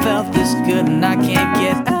ever felt this good, and I can't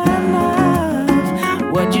get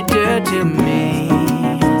enough. What you do to me,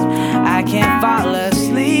 I can't fall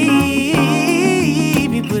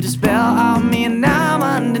asleep. You put a spell on me, and now I'm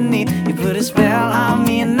underneath. You put a spell on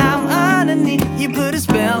me, and now I'm underneath. You put a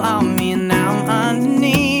spell on me, and now I'm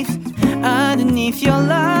underneath.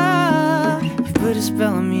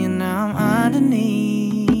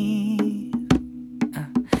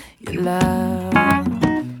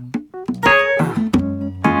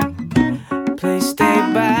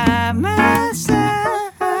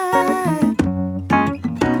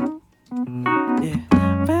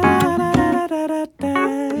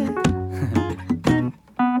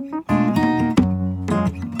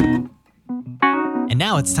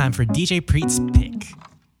 it's time for DJ Preet's pick.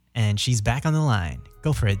 And she's back on the line.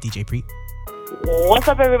 Go for it, DJ Preet. What's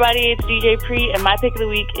up, everybody? It's DJ Preet, and my pick of the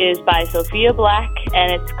week is by Sophia Black,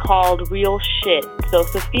 and it's called Real Shit. So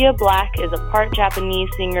Sophia Black is a part Japanese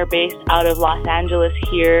singer based out of Los Angeles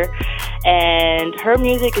here, and her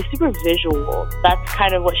music is super visual. That's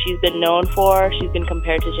kind of what she's been known for. She's been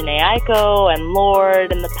compared to Jhené Aiko and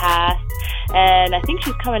Lorde in the past, and I think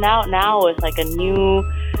she's coming out now with like a new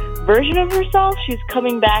version of herself. She's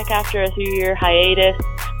coming back after a 3-year hiatus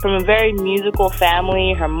from a very musical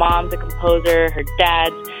family. Her mom's a composer, her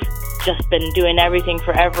dad's just been doing everything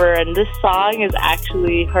forever, and this song is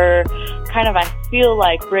actually her kind of, I feel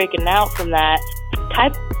like, breaking out from that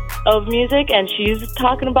type of music, and she's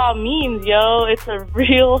talking about memes, yo. It's a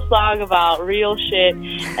real song about real shit,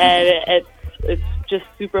 and it's just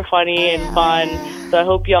super funny and fun, so I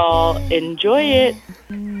hope y'all enjoy it.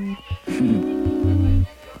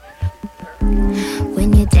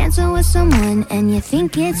 When you're dancing with someone and you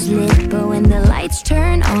think it's lit, but when the lights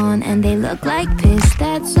turn on and they look like piss,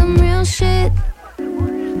 that's some real shit.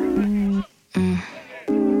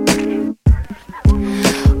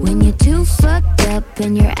 When you're too fucked up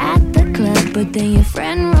and you're at the club, but then your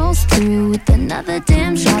friend rolls through with another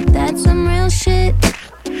damn shot, that's some real shit.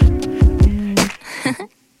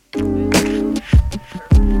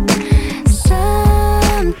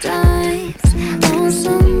 Sometimes on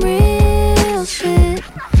some real shit,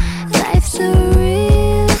 life's a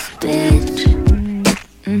real bitch.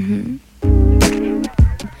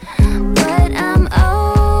 But I'm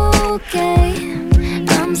okay,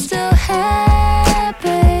 I'm still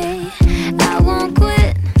happy, I won't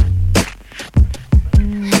quit.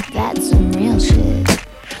 That's some real shit.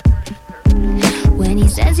 When he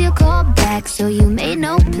says you'll call back, so you made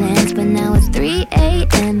no plans, but now it's 3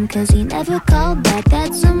 a.m. cause he never called back,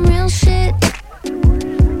 that's some real shit.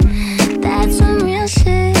 That's some real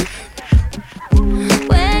shit.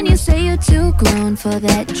 When you say you're too grown for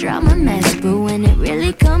that drama mess, but when it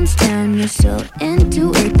really comes down, you're so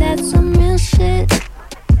into it, that's some real shit.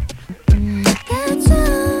 That's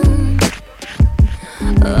some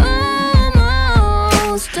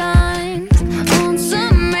almost times on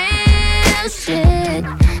some real shit.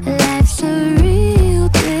 Life's a real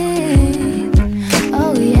thing,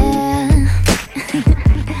 oh yeah.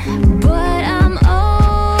 But I'm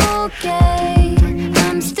okay,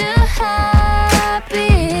 I'm still happy,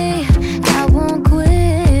 I won't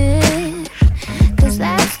quit, cause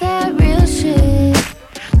that's that real shit.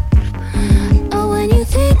 Oh, when you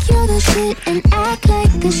think you're the shit and act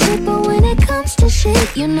like the shit, but when it comes to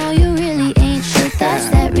shit, you know you really ain't shit. That's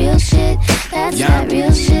that real shit, that's that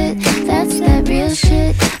real shit, that's that real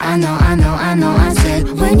shit. I know, I said,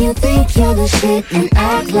 when you think you're the shit and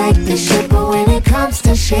act like the shit, but when it comes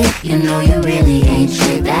to shit, you know you really ain't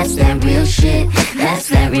shit. That's that real shit, that's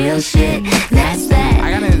that real shit, that's that.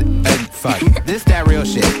 I gotta, fuck, this that real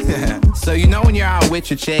shit. So you know when you're out with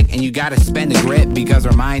your chick and you gotta spend a grip because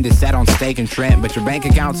her mind is set on steak and shrimp, but your bank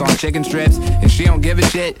account's on chicken strips and she don't give a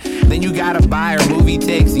shit, then you gotta buy her movie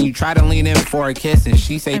tickets and you try to lean in for a kiss and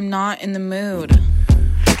she say, I'm not in the mood.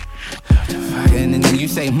 And then you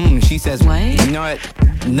say, she says, what? You know what?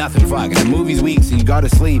 Nothing, fuck. And the movie's weak, so you go to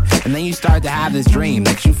sleep. And then you start to have this dream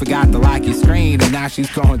that you forgot to lock your screen, and now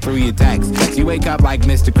she's going through your texts. So you wake up like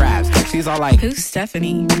Mr. Krabs. She's all like, who's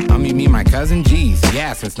Stephanie? You mean my cousin? Jeez,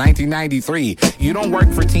 yeah, since 1993. You don't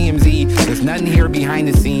work for TMZ. There's nothing here behind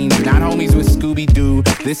the scenes. You're not homies with Scooby-Doo.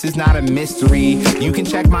 This is not a mystery. You can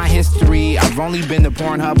check my history. I've only been to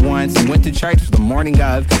Pornhub once and went to church the morning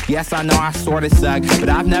of. Yes, I know I sorta suck, but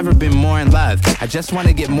I've never been more in love. I just want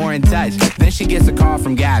to get more in touch. Then she gets a call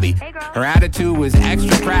from Gabby. Her attitude was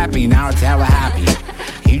extra crappy, now it's hella happy.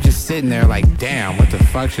 You just sitting there like, damn, what the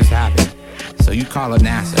fuck just happened? So you call up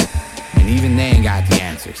NASA, and even they ain't got the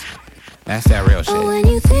answers. That's that real shit. Oh, when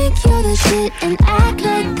you think you're the shit and act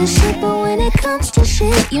like the shit, but when it comes to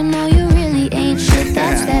shit, you know you really ain't shit.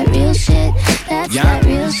 That's that real shit, that's that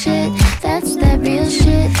real shit, that's that real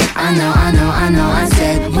shit. I know, I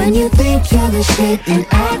said, when you think you're the shit and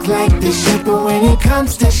act like the shit, but when it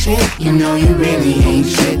comes to shit, you know you really ain't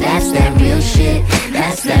shit. That's that real shit,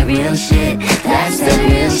 that's that real shit, that's that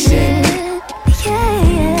real shit.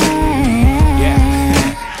 Yeah.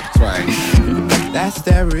 That's right. That's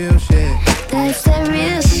that real shit. That's that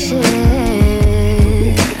real shit.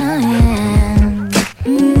 Oh yeah.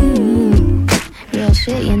 Real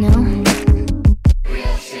shit, you know.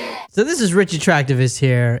 So this is Richie Traktivist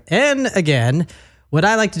here, and again, what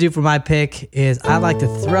I like to do for my pick is I like to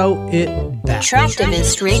throw it back.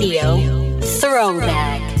 Traktivist Radio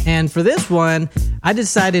Throwback. And for this one, I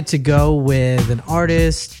decided to go with an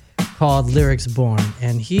artist called Lyrics Born,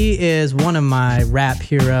 and he is one of my rap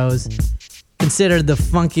heroes, considered the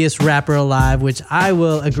funkiest rapper alive, which I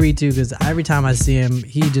will agree to because every time I see him,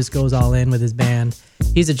 he just goes all in with his band.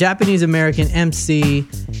 He's a Japanese-American MC.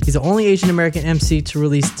 He's the only Asian-American MC to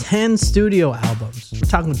release 10 studio albums. We're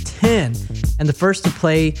talking 10. And the first to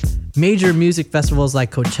play major music festivals like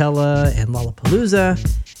Coachella and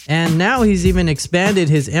Lollapalooza. And now he's even expanded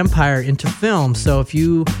his empire into film. So if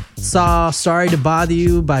you saw Sorry to Bother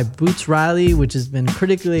You by Boots Riley, which has been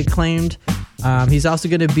critically acclaimed, he's also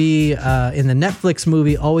going to be in the Netflix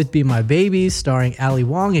movie Always Be My Baby, starring Ali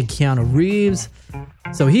Wong and Keanu Reeves.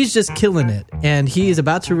 So he's just killing it. And he is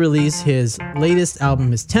about to release his latest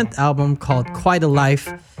album, his 10th album, called Quite a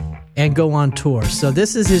Life, and go on tour. So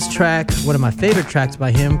this is his track, one of my favorite tracks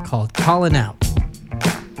by him, called Callin' Out.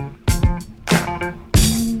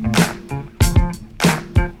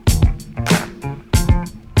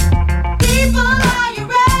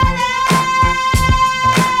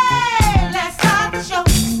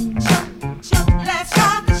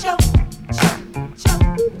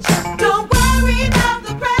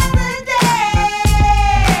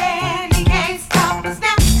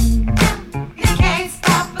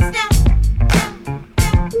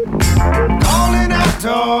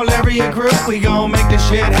 We gon' make this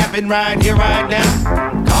shit happen right here, right now.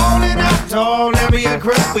 Calling out to all area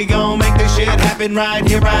crew. We gon' make this shit happen right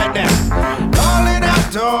here, right now. Calling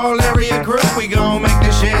out to all area crew. We gon' make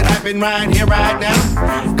this shit happen right here, right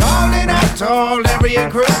now. Calling out to all area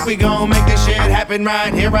crew. We gon' make this shit happen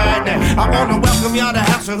right here, right now. I wanna welcome y'all to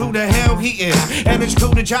House of Who the Hell He Is. And it's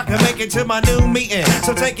cool that y'all can make it to my new meeting.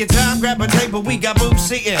 So take your time, grab a table, we got booths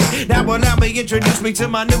seating. Now allow me introduce me to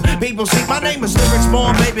my new people. See, my name is Lyrics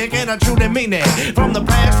Born, baby, and I truly mean it. From the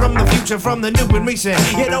past, from the future, from the new and recent.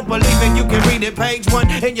 You don't believe it, you can read it, page 1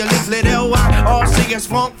 in your leaflet. L-Y-R-C-S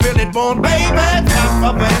Funk, feel it born, baby.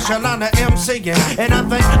 Top of echelon of MCing. And I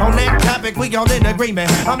think on that topic we all in agreement.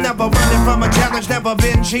 I'm never running from a challenge, never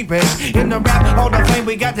been cheapish. In the rap hall of fame,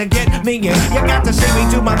 we got to get me in. You got to see me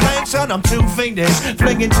do my thing, son, I'm too fiendish.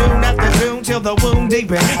 Flinging tune after tune till the wound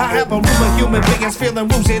deepen. I have a room of human beings feeling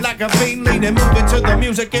woozy like a fiend leading. Moving to the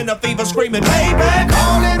music in a fever screaming, baby.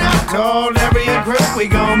 Calling out to all area crew. We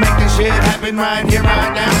gon' make this shit happen right here,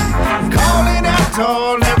 right now. Calling out to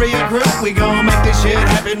all area crew. We gon' make this shit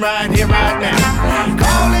happen right here, right now.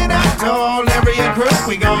 Calling out to all area crew.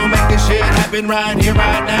 We gon' make this shit happen right here,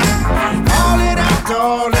 right now. Calling out to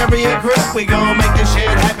all area crew. We gon' make this shit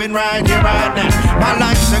happen right here, right now. My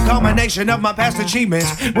life's a culmination of my past achievements,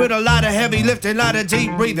 with a lot of heavy lifting, a lot of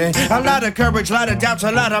deep breathing, a lot of courage, a lot of doubts,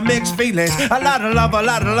 a lot of mixed feelings, a lot of love, a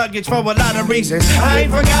lot of luggage for a lot of reasons. I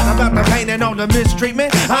ain't forgot about the pain and all the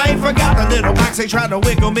mistreatment. I ain't forgot the little box they try to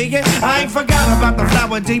wiggle me in. I ain't forgot about the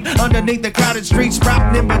flower deep underneath the crowded streets,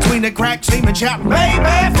 sprouting in between the cracks, seeming chopped.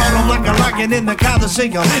 Baby, follow like a lion in the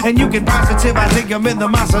Coliseum, and you can positive I think I'm in the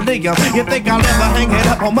mausoleum. You think I'll ever hang it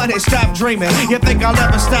up on money? Stop dreaming. You think I'll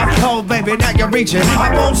ever stop? Oh baby, now you're reaching.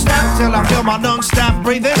 I won't stop till I feel my lungs stop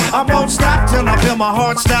breathing. I won't stop till I feel my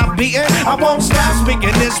heart stop beating. I won't stop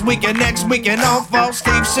speaking this week and next week and all fall.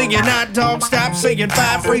 Steve singing, hot dog, stop singing,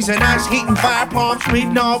 fire freezing, ice heating, fire palms,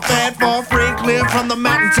 reading all fat, fall free and clear from the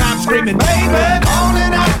mountaintop, screaming, baby.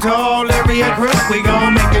 Calling out to all area crew. We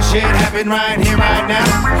gon' make this shit happen right here, right now.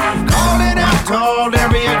 Calling out to all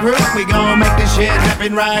area crew. We gon' make this shit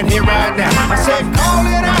happen right here, right now. I said,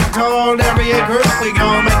 calling out to all area crew. We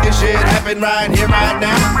gon' make this shit happen right here, right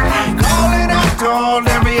now. Calling out to all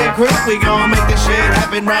area crew. We gon' make this shit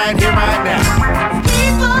happen right here, right now.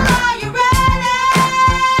 People, are you ready?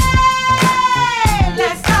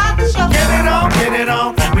 Let's start the show. Get it on, get it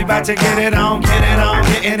on. We about to get it on, get it on,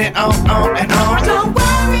 getting it on and on. Don't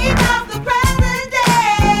worry about the president.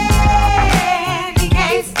 He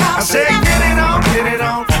can't stop. I said, get it on, get it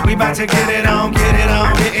on. We about to get it on, get it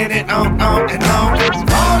on, getting it on and on.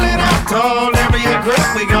 Calling out to all area crew.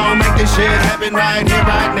 We gon' make this shit happen right here,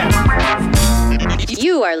 right now.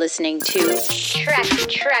 You are listening to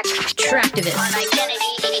Traktivist on Identity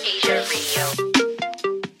Asia Radio.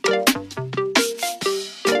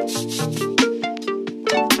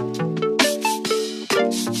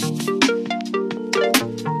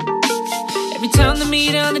 Every time the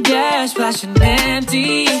meat on the dash, flashing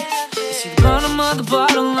empty. I see the bottom of the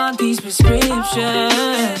bottle on these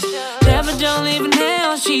prescriptions. Never don't leave a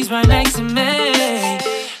nail, she's right next to me.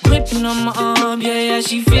 Gripping on my arm, yeah,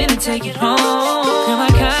 she finna take it home. Girl, my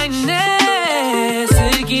kindness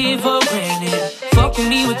to give for granted. Fuck with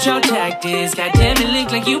me with your tactics, goddamn it,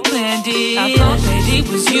 look like you planned it. I thought that it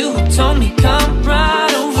was you who told me come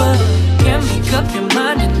right over. Can't make up your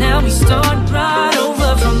mind and now we start right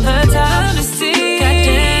over. From the time to see,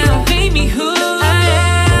 goddamn, made me who I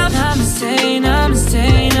am. I'm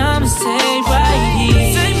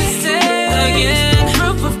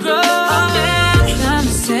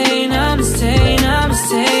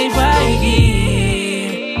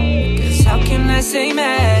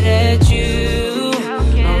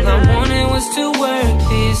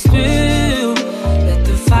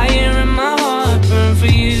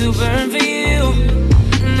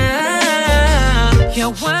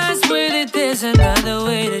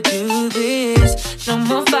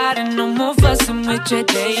more fighting, no more fussing with you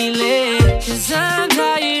daily. Cause I'm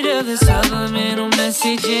tired of the subliminal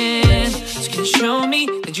messaging. Just can show me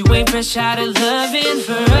that you ain't fresh out of loving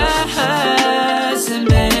for us and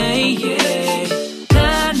me, yeah.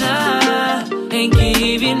 Nah, ain't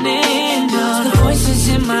giving in, no. The voices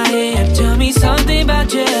in my head tell me something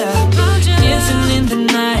about you. Dancing in the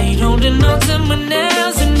night, holding on to someone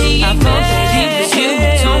else and he I thought that it was you who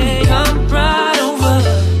told me come right over.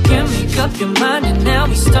 Can't make up your mind and now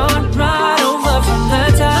we start right over from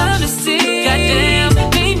the top to see. Goddamn,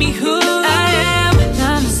 made me who I am.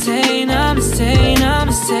 Namaste, namaste,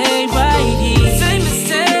 namaste, right here. Same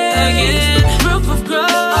mistake again, proof of growth.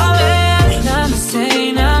 Namaste,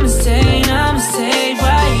 namaste, namaste,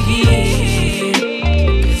 right here.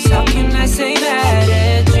 'Cause how can I say that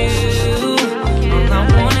at you? All I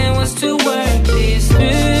wanted was to work this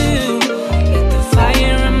through. Let the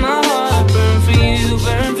fire in my heart burn for you,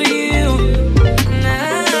 burn for you.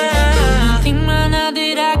 Nothing right now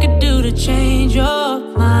that I could do to change your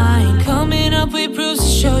mind. Coming up with proofs to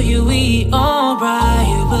show you we alright.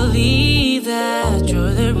 You believe that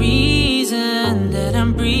you're the reason that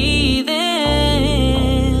I'm breathing.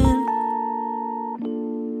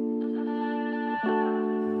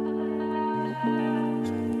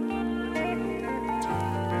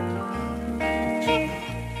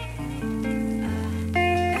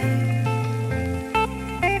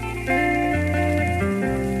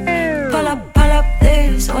 Pull up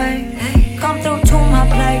this way. Come through to my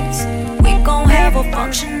place. We gon' have a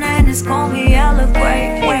function and it's gon' be hella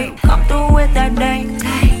great. Wait, come through with that date.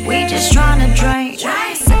 We just tryna drink.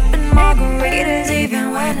 Sippin' margaritas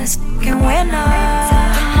even when it's fucking winter.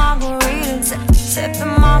 Sippin' margaritas,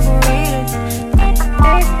 sippin' margaritas.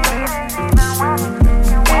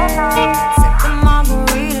 Sippin'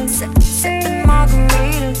 margaritas, sippin'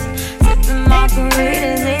 margaritas. Sippin'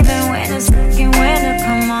 margaritas even when it's fucking winter.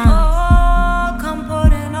 Come on.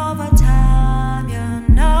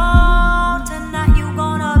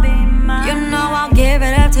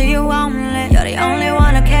 You only, you're the only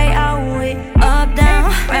one I KO with. Up, down,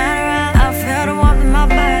 round, around, I feel the warmth in my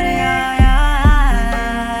body,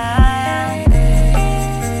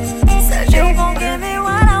 Said you gon' give me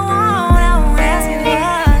what I want, I won't ask you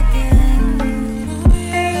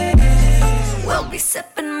again. We'll be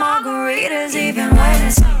sipping margaritas even when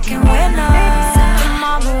it's fucking winter. Sipping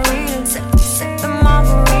margaritas, sipping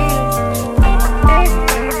margaritas.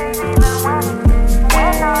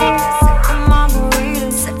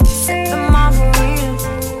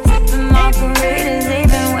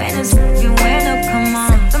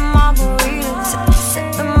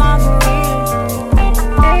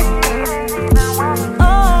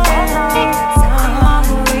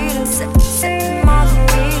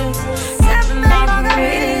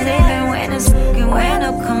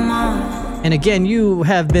 And again, you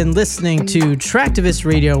have been listening to Traktivist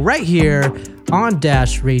Radio right here on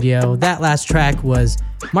Dash Radio. That last track was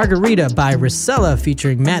Margarita by Rosella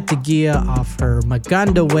featuring Matt DeGia off her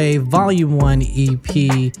Maganda Way Volume 1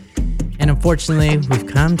 EP. And unfortunately, we've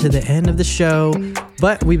come to the end of the show,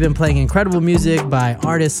 but we've been playing incredible music by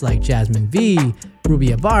artists like Jasmine V,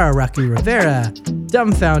 Ruby Ibarra, Rocky Rivera,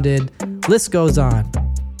 Dumbfounded, list goes on.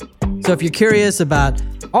 So if you're curious about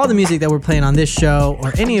all the music that we're playing on this show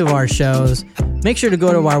or any of our shows, make sure to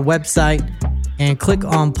go to our website and click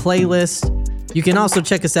on playlist. You can also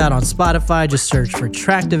check us out on Spotify, just search for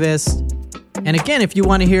Traktivist. And again, if you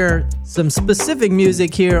want to hear some specific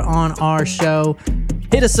music here on our show,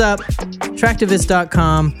 hit us up,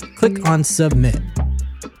 Traktivist.com, click on submit.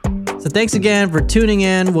 So thanks again for tuning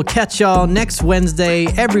in. We'll catch y'all next Wednesday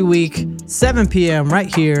every week, 7 p.m. right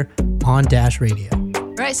here on Dash Radio.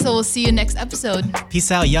 All right, so we'll see you next episode.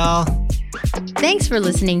 Peace out, y'all. Thanks for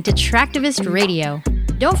listening to Traktivist Radio.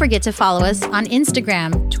 Don't forget to follow us on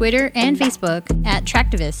Instagram, Twitter, and Facebook at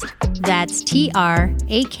Traktivist. That's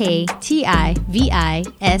TRAKTIVIST.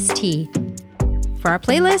 For our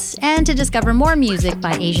playlists and to discover more music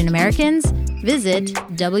by Asian Americans, visit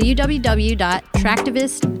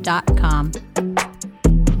www.traktivist.com.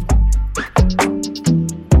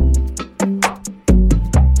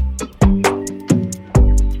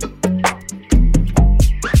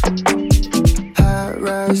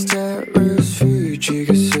 Terrace, Fuji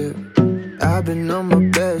sip. I've been on my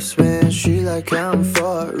best, man. She like I'm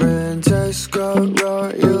foreign. Tesco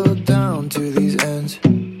royal down to these ends.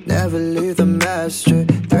 Never leave the master.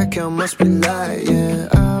 That count must be lying.